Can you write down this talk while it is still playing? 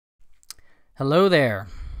Hello there.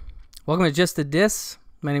 Welcome to Just a Dis.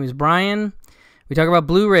 My name is Brian. We talk about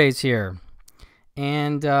Blu-rays here.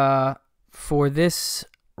 And for this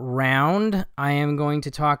round, I am going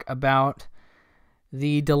to talk about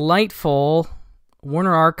the delightful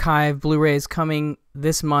Warner Archive Blu-rays coming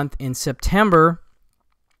this month in September.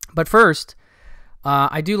 But first,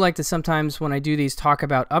 I do like to sometimes, when I do these, talk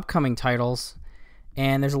about upcoming titles.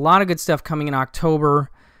 And there's a lot of good stuff coming in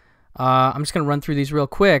October. I'm just going to run through these real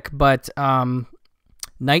quick, but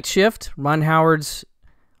Night Shift, Ron Howard's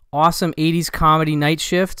awesome 80s comedy Night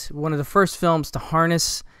Shift, one of the first films to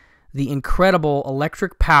harness the incredible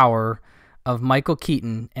electric power of Michael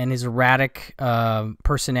Keaton and his erratic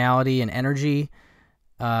personality and energy.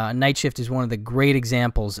 Night Shift is one of the great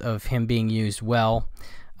examples of him being used well.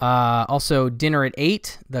 Also, Dinner at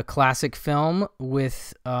 8, the classic film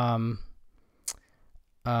with John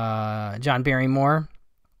Barrymore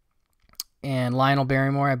and Lionel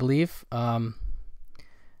Barrymore, I believe,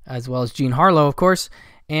 as well as Jean Harlow, of course.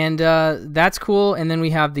 And that's cool. And then we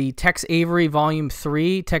have the Tex Avery Volume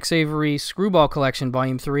 3, Tex Avery Screwball Collection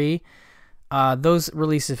Volume 3. Those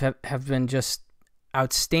releases have been just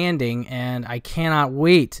outstanding, and I cannot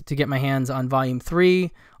wait to get my hands on Volume 3.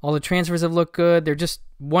 All the transfers have looked good. They're just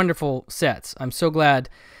wonderful sets. I'm so glad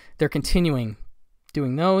they're continuing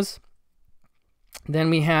doing those. Then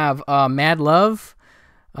we have Mad Love,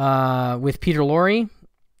 with Peter Lorre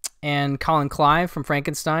and Colin Clive from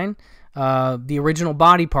Frankenstein. The original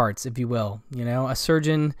body parts, if you will. You know, a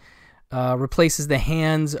surgeon replaces the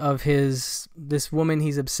hands of this woman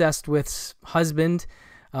he's obsessed with's husband,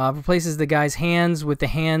 replaces the guy's hands with the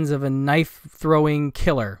hands of a knife-throwing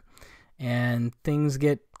killer. And things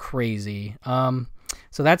get crazy.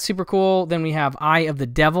 So that's super cool. Then we have Eye of the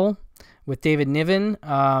Devil with David Niven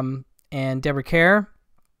and Deborah Kerr.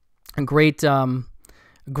 A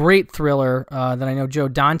great thriller that I know Joe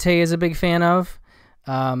Dante is a big fan of.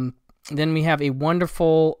 Then we have a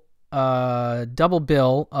wonderful double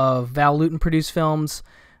bill of Val Lewton produced films.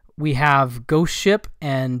 We have Ghost Ship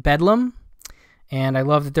and Bedlam, and I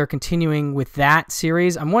love that they're continuing with that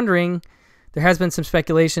series. I'm wondering, there has been some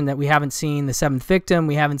speculation that we haven't seen The Seventh Victim,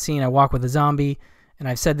 we haven't seen I Walk with a Zombie, and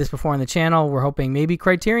I've said this before on the channel, we're hoping maybe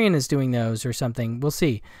Criterion is doing those or something. We'll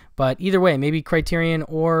see. But either way, maybe Criterion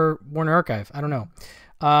or Warner Archive. I don't know.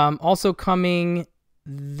 Also coming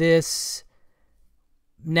this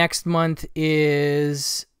next month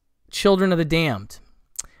is Children of the Damned.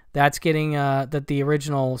 That's getting, that the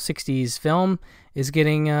original 60s film is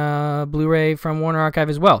getting Blu-ray from Warner Archive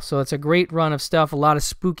as well. So it's a great run of stuff, a lot of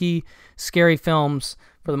spooky, scary films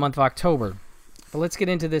for the month of October. But let's get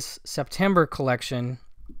into this September collection,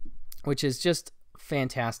 which is just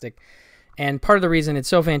fantastic. And part of the reason it's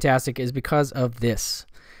so fantastic is because of this.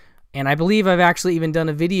 And I believe I've actually even done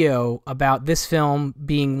a video about this film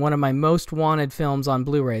being one of my most wanted films on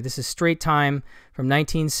Blu-ray. This is Straight Time from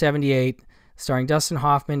 1978, starring Dustin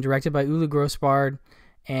Hoffman, directed by Ulu Grossbard,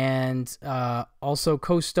 and also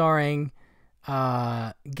co-starring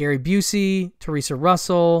Gary Busey, Teresa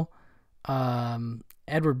Russell,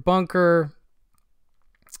 Edward Bunker,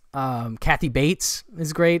 Kathy Bates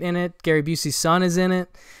is great in it. Gary Busey's son is in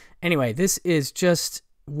it. Anyway, this is just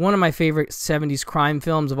one of my favorite 70s crime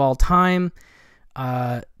films of all time.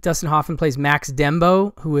 Dustin Hoffman plays Max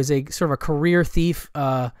Dembo, who is a sort of a career thief,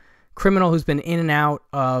 criminal who's been in and out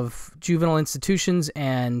of juvenile institutions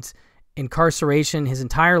and incarceration his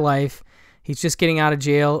entire life. He's just getting out of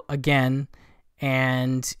jail again,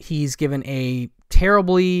 and he's given a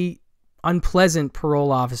terribly unpleasant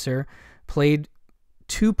parole officer, played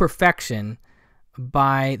to perfection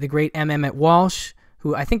by the great M. Emmett Walsh,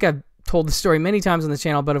 who I think I've told the story many times on the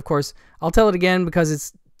channel, but of course I'll tell it again because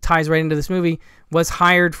it ties right into this movie, was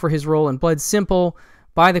hired for his role in Blood Simple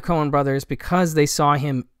by the Coen brothers because they saw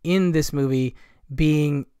him in this movie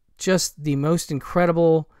being just the most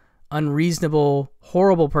incredible, unreasonable,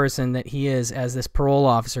 horrible person that he is as this parole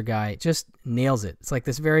officer guy. Just nails it. It's like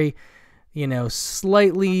this very, you know,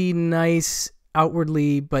 slightly nice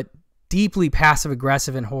outwardly, but deeply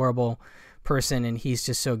passive-aggressive and horrible person, and he's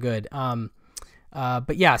just so good.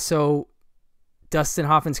 But yeah, so Dustin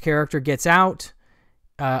Hoffman's character gets out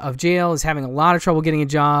of jail, is having a lot of trouble getting a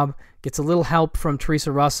job, gets a little help from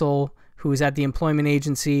Teresa Russell, who is at the employment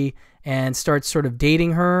agency, and starts sort of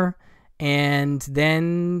dating her, and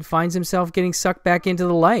then finds himself getting sucked back into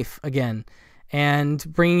the life again, and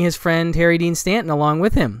bringing his friend Harry Dean Stanton along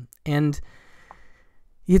with him. And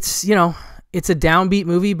it's, you know, it's a downbeat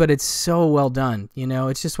movie, but it's so well done. You know,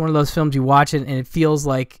 it's just one of those films you watch it and it feels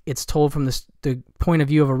like it's told from the point of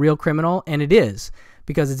view of a real criminal, and it is,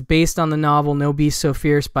 because it's based on the novel No Beast So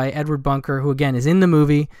Fierce by Edward Bunker, who again is in the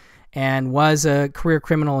movie, and was a career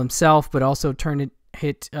criminal himself, but also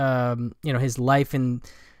hit his life in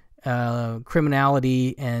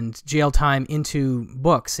criminality and jail time into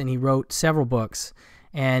books, and he wrote several books.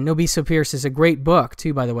 And No Beast So Fierce is a great book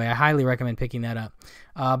too, by the way. I highly recommend picking that up.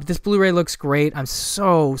 But this Blu-ray looks great. I'm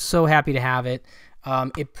so happy to have it.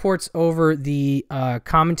 It ports over the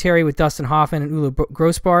commentary with Dustin Hoffman and Ula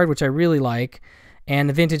Grossbard, which I really like, and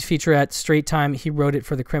the vintage featurette Straight Time. He wrote it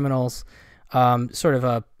for The Criminals, sort of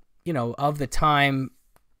a of the time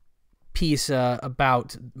piece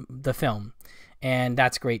about the film, and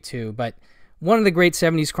that's great too. But one of the great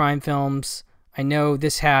 70s crime films. I know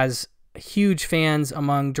this has huge fans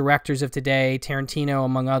among directors of today, Tarantino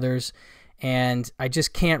among others, and I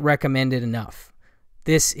just can't recommend it enough.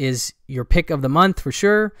 This is your pick of the month for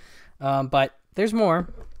sure, but there's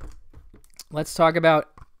more. Let's talk about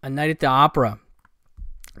A Night at the Opera.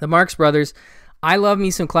 The Marx Brothers. I love me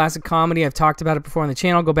some classic comedy. I've talked about it before on the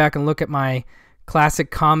channel. Go back and look at my classic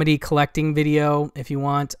comedy collecting video if you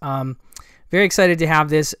want. Very excited to have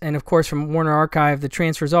this, and of course from Warner Archive, the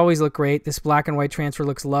transfers always look great. This black and white transfer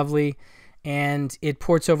looks lovely, and it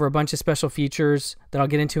ports over a bunch of special features that I'll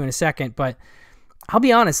get into in a second. But I'll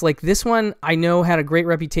be honest, like this one I know had a great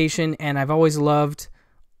reputation, and I've always loved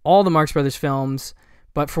all the Marx Brothers films,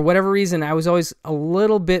 but for whatever reason I was always a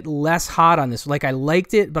little bit less hot on this. Like I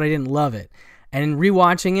liked it, but I didn't love it. And in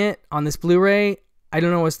rewatching it on this Blu-ray, I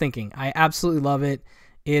don't know what I was thinking. I absolutely love it.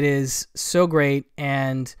 It is so great,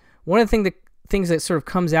 and one of the things that sort of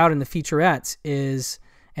comes out in the featurettes is,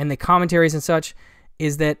 and the commentaries and such,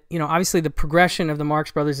 is that, obviously the progression of the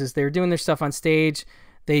Marx Brothers is they're doing their stuff on stage.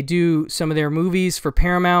 They do some of their movies for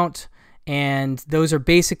Paramount, and those are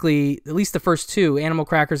basically, at least the first two, Animal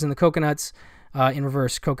Crackers and the Coconuts, in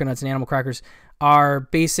reverse, Coconuts and Animal Crackers, are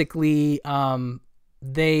basically them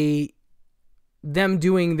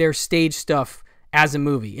doing their stage stuff as a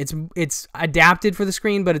movie. It's adapted for the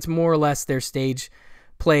screen, but it's more or less their stage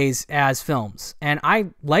plays as films, and I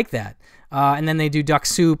like that. And then they do Duck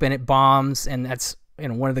Soup, and it bombs, and that's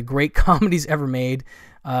one of the great comedies ever made.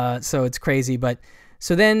 So it's crazy. But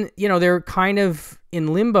so then they're kind of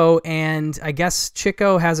in limbo, and I guess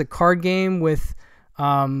Chico has a card game with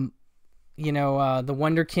the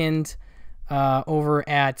Wonderkind over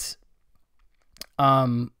at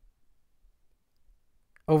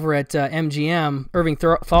MGM, Irving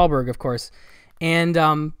Thalberg, of course, and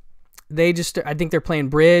I think they're playing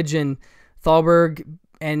bridge, and Thalberg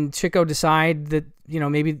and Chico decide that,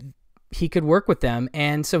 maybe he could work with them.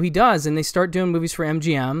 And so he does, and they start doing movies for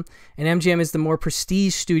MGM, and MGM is the more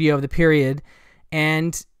prestige studio of the period,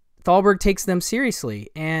 and Thalberg takes them seriously.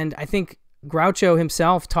 And I think Groucho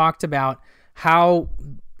himself talked about how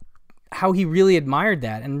he really admired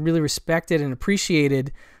that and really respected and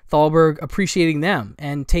appreciated Thalberg appreciating them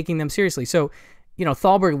and taking them seriously. So,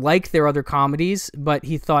 Thalberg liked their other comedies, but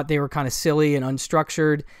he thought they were kind of silly and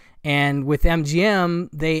unstructured. And with MGM,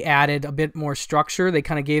 they added a bit more structure. They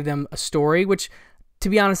kind of gave them a story, which, to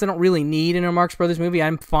be honest, I don't really need in a Marx Brothers movie.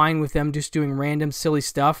 I'm fine with them just doing random silly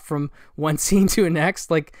stuff from one scene to the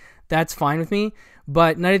next. Like, that's fine with me.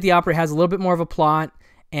 But Night at the Opera has a little bit more of a plot,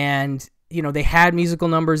 and, they had musical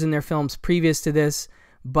numbers in their films previous to this,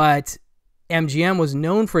 but MGM was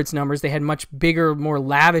known for its numbers. They had much bigger, more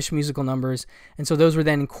lavish musical numbers, and so those were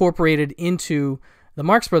then incorporated into the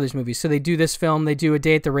Marx Brothers movies. So they do this film, they do A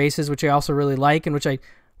Day at the Races, which I also really like, and which I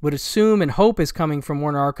would assume and hope is coming from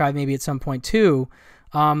Warner Archive maybe at some point too.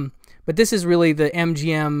 But this is really the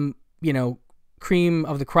MGM, cream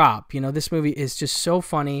of the crop. This movie is just so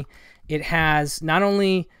funny. It has not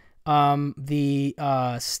only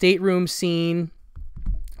the stateroom scene,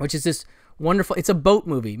 which is this wonderful, it's a boat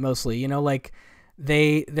movie mostly,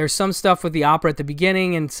 there's some stuff with the opera at the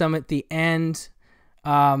beginning and some at the end,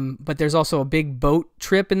 but there's also a big boat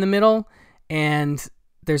trip in the middle, and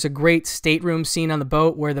there's a great stateroom scene on the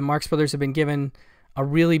boat where the Marx Brothers have been given a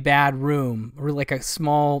really bad room, or like a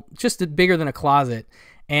small, just bigger than a closet,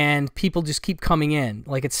 and people just keep coming in,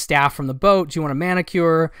 like it's staff from the boat. Do you want a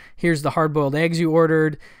manicure? Here's the hard-boiled eggs you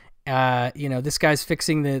ordered. This guy's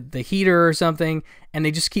fixing the heater or something, and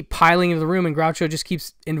they just keep piling into the room, and Groucho just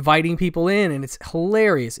keeps inviting people in, and it's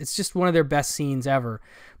hilarious. It's just one of their best scenes ever.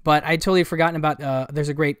 But I'd totally forgotten about, there's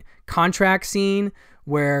a great contract scene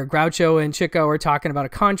where Groucho and Chico are talking about a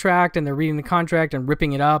contract, and they're reading the contract and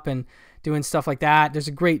ripping it up and doing stuff like that. There's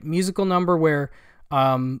a great musical number where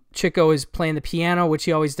Chico is playing the piano, which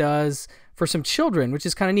he always does, for some children, which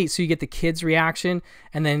is kind of neat. So you get the kids' reaction,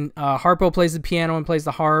 and then Harpo plays the piano and plays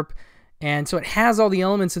the harp. And so it has all the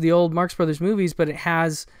elements of the old Marx Brothers movies, but it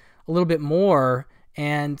has a little bit more.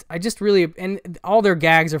 And I just really, and all their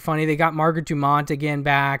gags are funny. They got Margaret Dumont again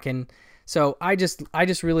back, and So I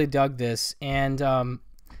just really dug this. And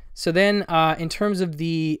so then in terms of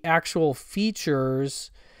the actual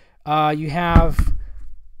features, you have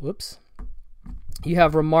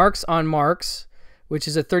Remarks on Marx, which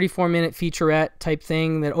is a 34-minute featurette type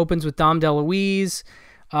thing that opens with Dom DeLuise.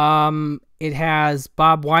 It has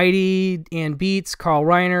Bob Whitey, Ann Beats, Carl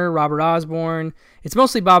Reiner, Robert Osborne. It's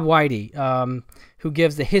mostly Bob Whitey, who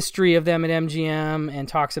gives the history of them at MGM and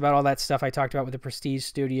talks about all that stuff I talked about with the Prestige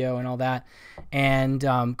Studio and all that. And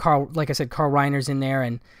like I said, Carl Reiner's in there,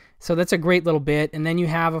 and so that's a great little bit. And then you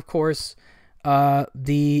have, of course,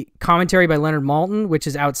 the commentary by Leonard Maltin, which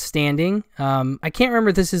is outstanding. I can't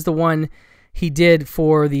remember if this is the one he did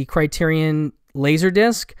for the Criterion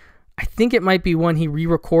Laserdisc. I think it might be one he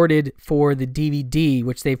re-recorded for the DVD,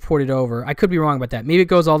 which they've ported over. I could be wrong about that. Maybe it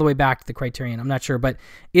goes all the way back to the Criterion. I'm not sure, but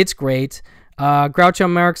it's great. Groucho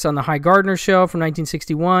Marx on the High Gardner Show from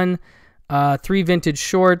 1961. 3 vintage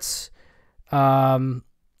shorts. And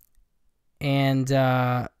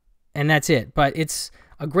that's it. But it's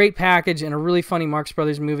a great package and a really funny Marx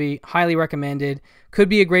Brothers movie. Highly recommended. Could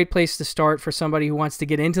be a great place to start for somebody who wants to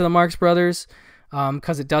get into the Marx Brothers,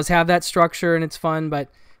 because it does have that structure and it's fun, but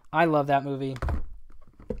I love that movie.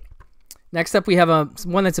 Next up, we have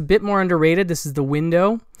one that's a bit more underrated. This is The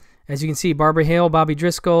Window. As you can see, Barbara Hale, Bobby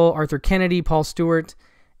Driscoll, Arthur Kennedy, Paul Stewart.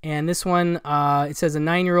 And this one, it says a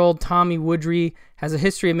 9-year-old Tommy Woodry has a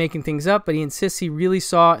history of making things up, but he insists he really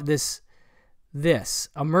saw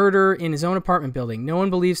a murder in his own apartment building. No one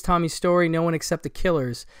believes Tommy's story, no one except the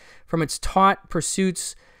killers. From its taut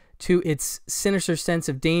pursuits to its sinister sense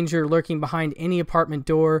of danger lurking behind any apartment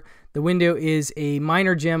door, The Window is a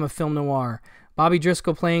minor gem of film noir. Bobby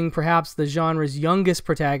Driscoll, playing perhaps the genre's youngest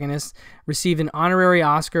protagonist, received an honorary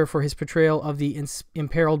Oscar for his portrayal of the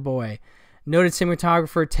imperiled boy. Noted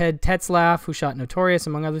cinematographer Ted Tetzlaff, who shot Notorious,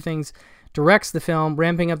 among other things, directs the film,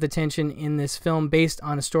 ramping up the tension in this film based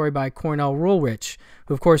on a story by Cornell Woolrich,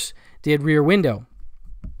 who, of course, did Rear Window.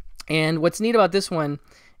 And what's neat about this one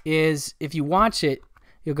is if you watch it,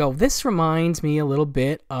 you'll go, this reminds me a little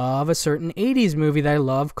bit of a certain 80s movie that I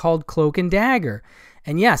love called Cloak and Dagger.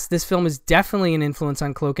 And yes, this film is definitely an influence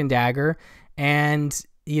on Cloak and Dagger. And,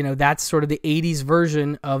 you know, that's sort of the 80s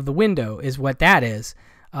version of The Window is what that is.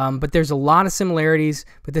 But there's a lot of similarities,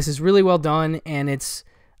 but this is really well done. And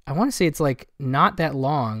I want to say it's like not that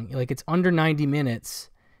long. Like it's under 90 minutes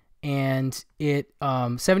and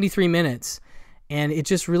 73 minutes. And it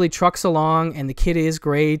just really trucks along, and the kid is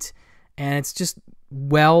great. And it's just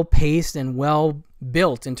well paced and well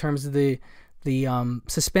built in terms of the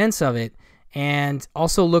suspense of it, and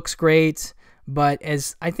also looks great, but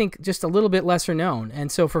as I think just a little bit lesser known.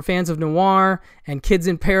 And so for fans of noir and kids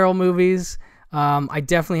in peril movies, I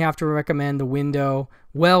definitely have to recommend The Window.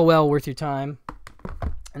 Well worth your time.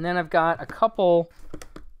 And then I've got a couple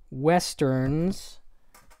westerns,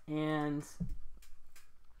 and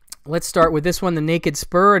let's start with this one, The Naked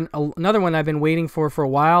Spur, and another one I've been waiting for a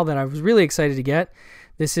while that I was really excited to get.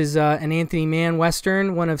 This is an Anthony Mann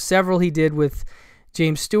Western, one of several he did with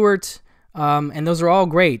James Stewart, and those are all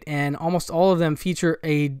great, and almost all of them feature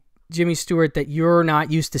a Jimmy Stewart that you're not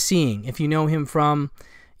used to seeing. If you know him from,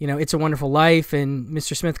 you know, It's a Wonderful Life and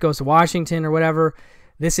Mr. Smith Goes to Washington or whatever,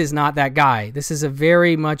 this is not that guy. This is a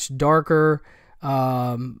very much darker,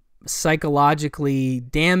 psychologically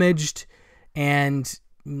damaged, and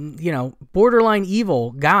borderline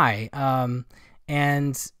evil guy.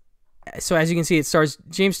 And so as you can see, it stars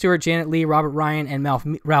James Stewart, Janet Leigh, Robert Ryan,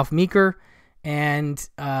 and Ralph Meeker. And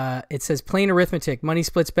it says plain arithmetic. Money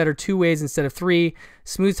splits better 2 ways instead of 3.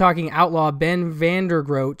 Smooth-talking outlaw Ben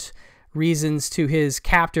Vandergroat reasons to his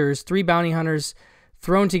captors, 3 bounty hunters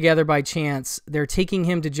thrown together by chance. They're taking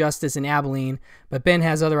him to justice in Abilene, but Ben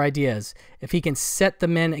has other ideas. If he can set the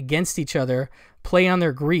men against each other, play on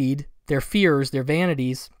their greed, their fears, their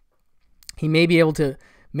vanities, he may be able to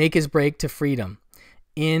make his break to freedom.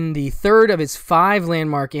 In the third of his 5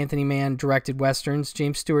 landmark Anthony Mann directed westerns,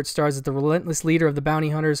 James Stewart stars as the relentless leader of the bounty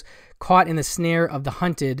hunters caught in the snare of the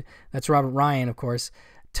hunted. That's Robert Ryan, of course.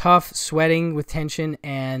 Tough, sweating with tension,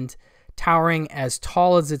 and towering as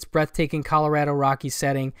tall as its breathtaking Colorado Rocky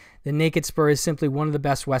setting, The Naked Spur is simply one of the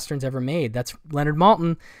best westerns ever made. That's Leonard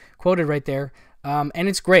Maltin, quoted right there. And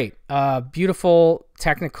it's great. Beautiful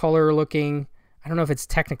Technicolor looking. I don't know if it's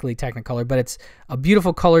technically Technicolor, but it's a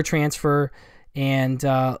beautiful color transfer and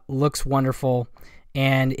looks wonderful.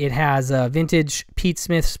 And it has a vintage Pete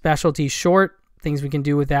Smith specialty short, Things We Can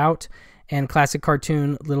Do Without, and classic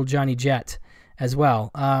cartoon Little Johnny Jet as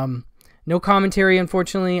well. No commentary,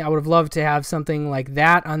 unfortunately. I would have loved to have something like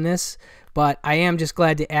that on this, but I am just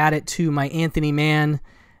glad to add it to my Anthony Mann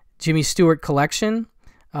Jimmy Stewart collection,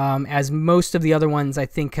 as most of the other ones I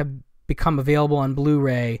think have become available on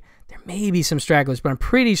Blu-ray. There may be some stragglers, but I'm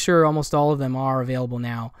pretty sure almost all of them are available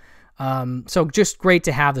now. So just great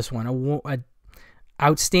to have this one. A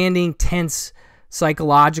outstanding, tense,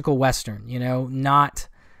 psychological Western, you know, not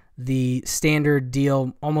the standard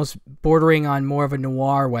deal, almost bordering on more of a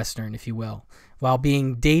noir Western, if you will, while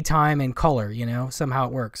being daytime and color, you know, somehow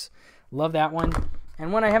it works. Love that one.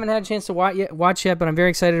 And one I haven't had a chance to watch yet, but I'm very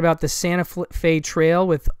excited about, the Santa Fe Trail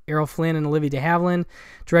with Errol Flynn and Olivia de Havilland,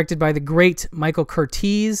 directed by the great Michael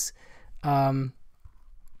Curtiz.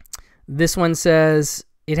 This one says,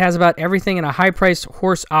 it has about everything in a high-priced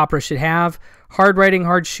horse opera should have. Hard writing,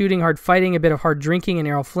 hard shooting, hard fighting, a bit of hard drinking, and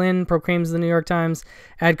Errol Flynn, proclaims the New York Times.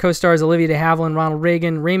 Add co-stars Olivia de Havilland, Ronald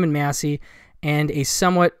Reagan, Raymond Massey, and a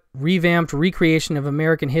somewhat revamped recreation of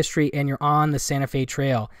American history, and you're on the Santa Fe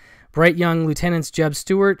Trail. Bright young Lieutenants Jeb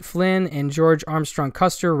Stuart, Flynn, and George Armstrong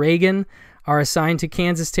Custer, Reagan, are assigned to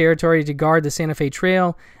Kansas Territory to guard the Santa Fe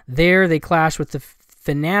Trail. There, they clash with the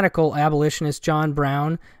fanatical abolitionist John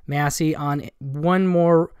Brown, Massey. On a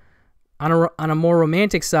more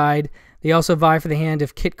romantic side, they also vie for the hand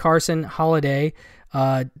of Kit Carson, Holiday,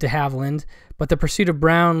 de Havilland. But the pursuit of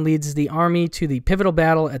Brown leads the Army to the pivotal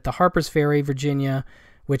battle at the Harper's Ferry, Virginia,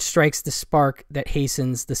 which strikes the spark that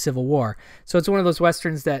hastens the Civil War. So it's one of those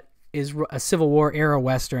Westerns that is a Civil War era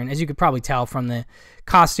Western, as you could probably tell from the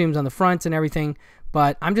costumes on the front and everything.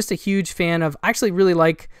 But I'm just a huge fan of, I actually really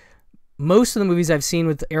like most of the movies I've seen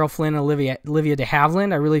with Errol Flynn and Olivia de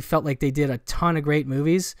Havilland. I really felt like they did a ton of great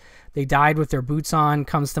movies. They Died with Their Boots On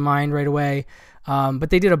comes to mind right away. But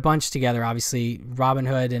they did a bunch together, obviously, Robin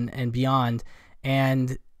Hood and beyond.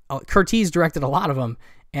 And Curtiz directed a lot of them.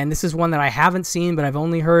 And this is one that I haven't seen, but I've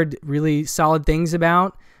only heard really solid things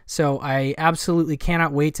about. So I absolutely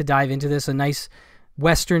cannot wait to dive into this. A nice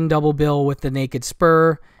Western double bill with The Naked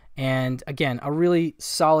Spur. And again, a really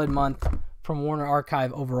solid month from Warner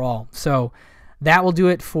Archive overall. So that will do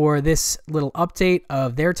it for this little update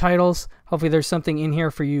of their titles. Hopefully there's something in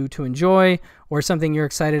here for you to enjoy, or something you're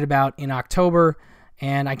excited about in October.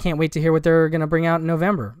 And I can't wait to hear what they're going to bring out in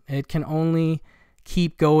November. It can only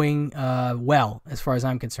keep going well, as far as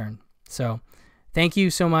I'm concerned. So thank you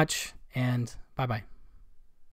so much, and bye-bye.